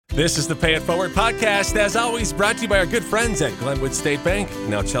This is the Pay It Forward podcast, as always, brought to you by our good friends at Glenwood State Bank.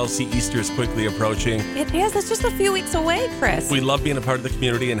 Now, Chelsea, Easter is quickly approaching. It is. It's just a few weeks away, Chris. We love being a part of the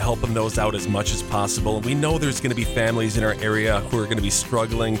community and helping those out as much as possible. We know there's going to be families in our area who are going to be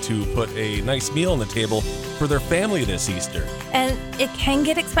struggling to put a nice meal on the table for their family this Easter. And it can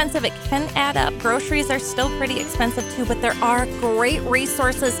get expensive. It can add up. Groceries are still pretty expensive, too, but there are great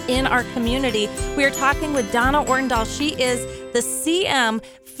resources in our community. We are talking with Donna Ortendahl. She is the CM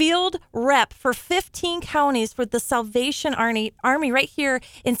Field Rep for 15 counties for the Salvation Army right here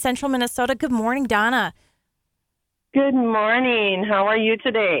in central Minnesota. Good morning, Donna. Good morning. How are you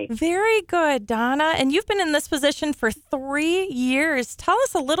today? Very good, Donna. And you've been in this position for 3 years. Tell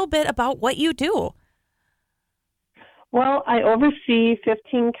us a little bit about what you do. Well, I oversee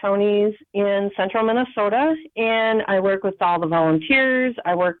 15 counties in central Minnesota, and I work with all the volunteers.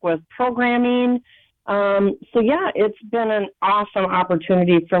 I work with programming. It's been an awesome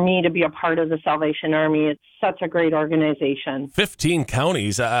opportunity for me to be a part of the Salvation Army. It's such a great organization. 15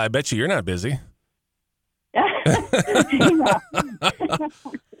 counties. I bet you're not busy. The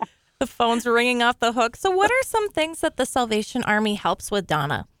phones are ringing off the hook. So what are some things that the Salvation Army helps with,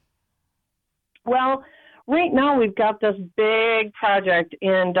 Donna? Well, right now we've got this big project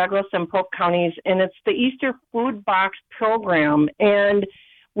in Douglas and Polk counties, and it's the Easter Food Box Program. And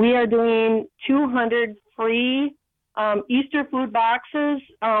we are doing 200 free Easter food boxes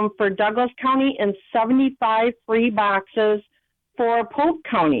for Douglas County and 75 free boxes for Polk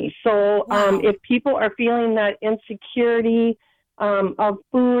County. So if people are feeling that insecurity of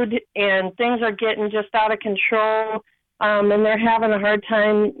food and things are getting just out of control and they're having a hard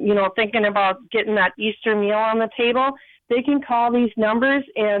time, thinking about getting that Easter meal on the table, they can call these numbers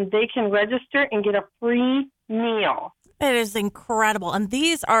and they can register and get a free meal. It is incredible. And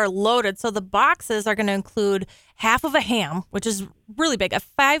these are loaded. So the boxes are going to include half of a ham, which is really big, a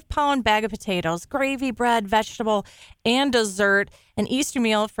 5-pound bag of potatoes, gravy, bread, vegetable, and dessert, an Easter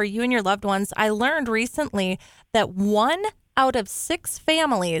meal for you and your loved ones. I learned recently that 1 out of 6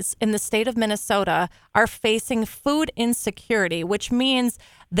 families in the state of Minnesota are facing food insecurity, which means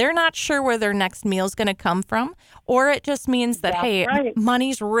they're not sure where their next meal is going to come from, or it just means that,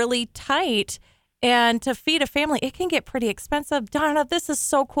 money's really tight. And to feed a family, it can get pretty expensive. Donna, this is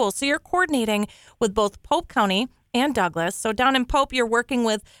so cool. So you're coordinating with both Pope County and Douglas. So down in Pope, you're working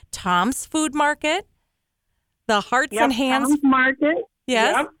with Tom's Food Market, the Hearts and Hands Tom's Market.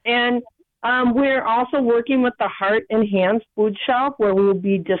 Yes. Yep. And we're also working with the Heart and Hands Food Shelf, where we will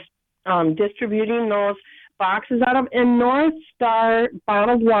be distributing those boxes out of. And North Star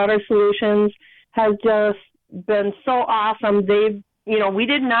Bottled Water Solutions has just been so awesome. We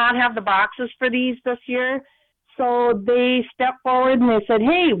did not have the boxes for these this year, so they stepped forward and they said,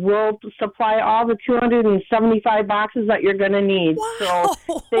 hey, we'll supply all the 275 boxes that you're going to need. Wow.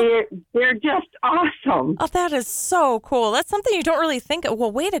 So they're just awesome. Oh, that is so cool. That's something you don't really think of.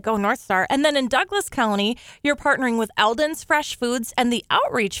 Well, way to go, North Star. And then in Douglas County, you're partnering with Eldon's Fresh Foods and the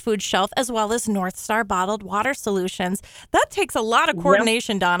Outreach Food Shelf, as well as North Star Bottled Water Solutions. That takes a lot of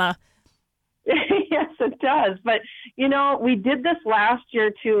coordination, Donna. Yes, it does. But, we did this last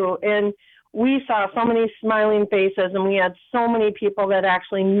year, too, and we saw so many smiling faces, and we had so many people that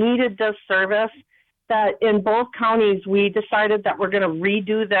actually needed this service that in both counties we decided that we're going to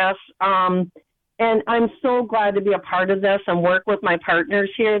redo this. And I'm so glad to be a part of this and work with my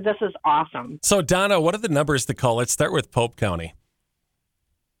partners here. This is awesome. So, Donna, what are the numbers to call? Let's start with Pope County.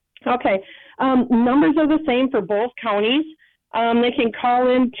 Okay. Numbers are the same for both counties. They can call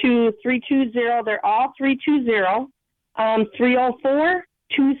in to 320, they're all 320, 304-2706,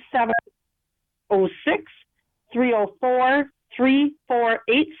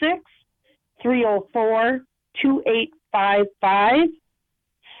 304-3486, 304-2855,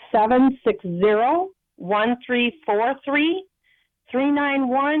 760-1343,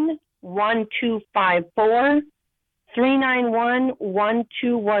 391-1254,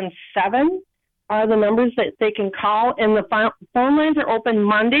 391-1217. Are the numbers that they can call, and the phone lines are open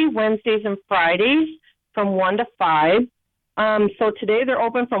Monday, Wednesdays, and Fridays from 1 to 5. So today they're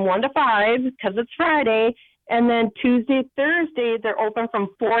open from 1 to 5 because it's Friday, and then Tuesday, Thursday, they're open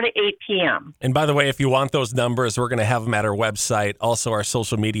from 4 to 8 p.m. And by the way, if you want those numbers, we're going to have them at our website, also our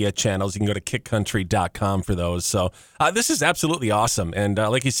social media channels. You can go to kickcountry.com for those. So this is absolutely awesome. And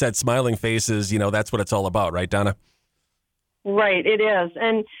like you said, smiling faces, that's what it's all about, right, Donna? Right, it is.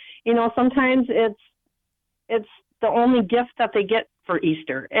 And sometimes it's the only gift that they get for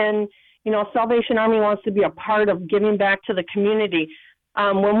Easter. And, Salvation Army wants to be a part of giving back to the community.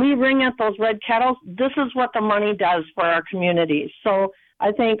 When we ring at those red kettles, this is what the money does for our communities. So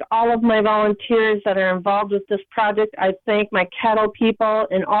I thank all of my volunteers that are involved with this project. I thank my cattle people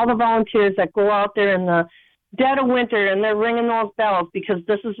and all the volunteers that go out there in the dead of winter and they're ringing those bells because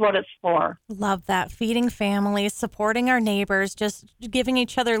this is what it's for. Love that. Feeding families, supporting our neighbors, just giving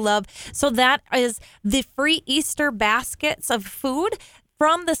each other love. So that is the free Easter baskets of food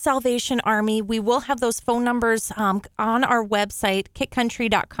from the Salvation Army. We will have those phone numbers on our website,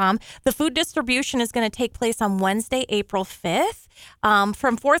 kickcountry.com. The food distribution is going to take place on Wednesday, April 5th.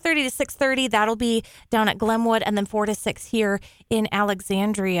 From 4:30 to 6:30, that'll be down at Glenwood, and then 4 to 6 here in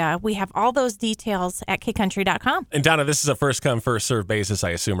Alexandria. We have all those details at kickcountry.com. And Donna, this is a first come, first served basis, I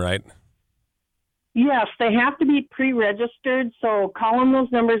assume, right? Yes, they have to be pre-registered. So calling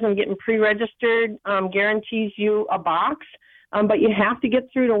those numbers and getting pre-registered guarantees you a box. But you have to get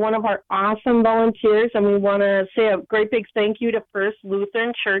through to one of our awesome volunteers, and we want to say a great big thank you to First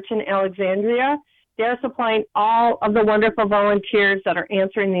Lutheran Church in Alexandria. They're supplying all of the wonderful volunteers that are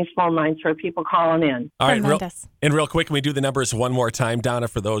answering these phone lines for people calling in. All right, real quick, can we do the numbers one more time, Donna,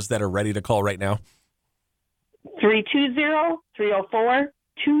 for those that are ready to call right now?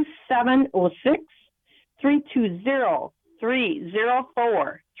 320-304-2706,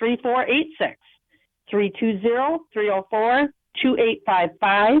 320-304-3486,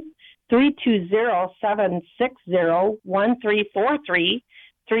 320-304-2855, 320-760-1343,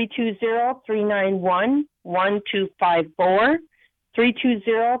 320-391-1254,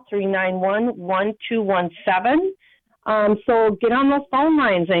 320-391-1217. So get on those phone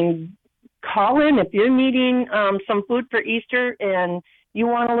lines and call in if you're needing some food for Easter and you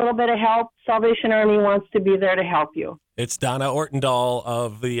want a little bit of help. Salvation Army wants to be there to help you. It's Donna Ortendahl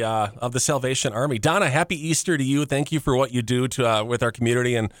of the Salvation Army. Donna, happy Easter to you. Thank you for what you do to with our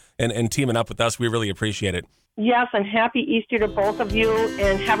community and teaming up with us. We really appreciate it. Yes, and happy Easter to both of you,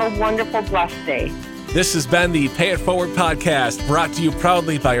 and have a wonderful, blessed day. This has been the Pay It Forward podcast, brought to you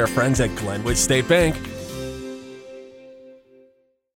proudly by our friends at Glenwood State Bank.